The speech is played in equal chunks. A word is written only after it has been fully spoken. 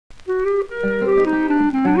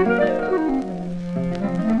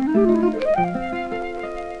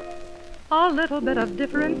A little bit of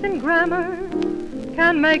difference in grammar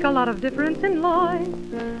can make a lot of difference in life.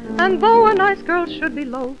 And though a nice girl should be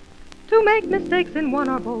loath to make mistakes in one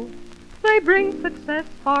or both, they bring success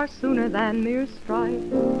far sooner than mere strife.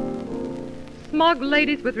 Smug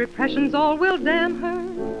ladies with repressions all will damn her,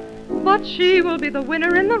 but she will be the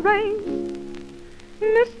winner in the race.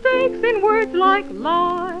 Mistakes in words like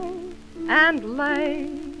lie and lay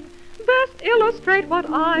best illustrate what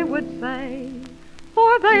I would say,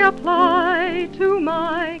 for they apply to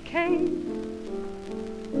my case.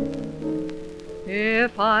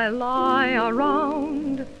 If I lie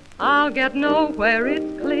around, I'll get nowhere,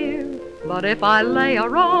 it's clear. But if I lay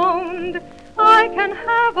around, I can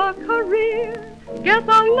have a career. Guess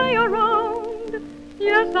I'll lay around,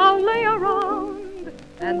 yes, I'll lay around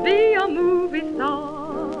and be a movie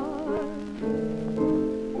star.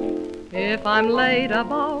 If I'm laid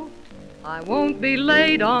about, I won't be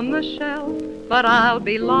laid on the shelf, but I'll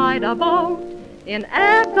be lied about in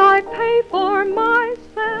ads I pay for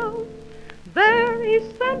myself. They're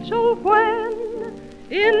essential when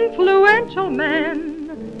influential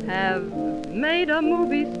men have made a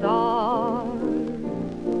movie star.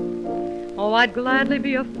 Oh, I'd gladly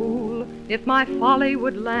be a fool if my folly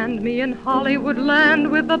would land me in Hollywood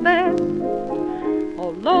land with the best.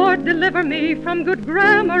 Oh, Lord, deliver me from good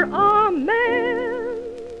grammar, amen.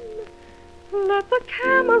 Let the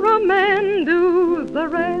cameraman do the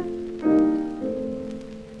rest.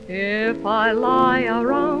 If I lie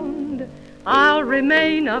around, I'll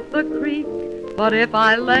remain up the creek. But if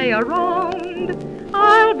I lay around,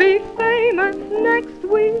 I'll be famous next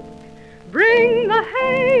week. Bring the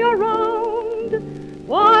hay around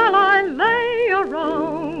while I lay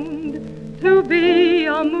around to be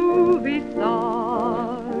a movie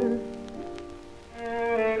star.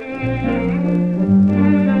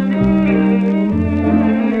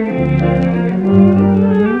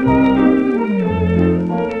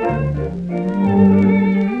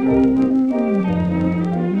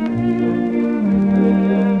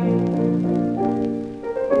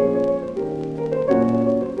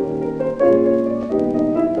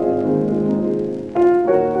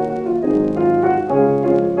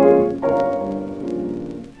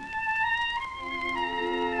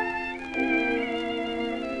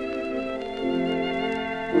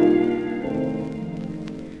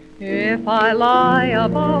 If I lie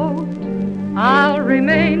about, I'll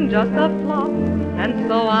remain just a flop, and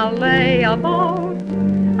so I'll lay about.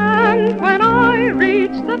 And when I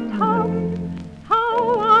reach the top,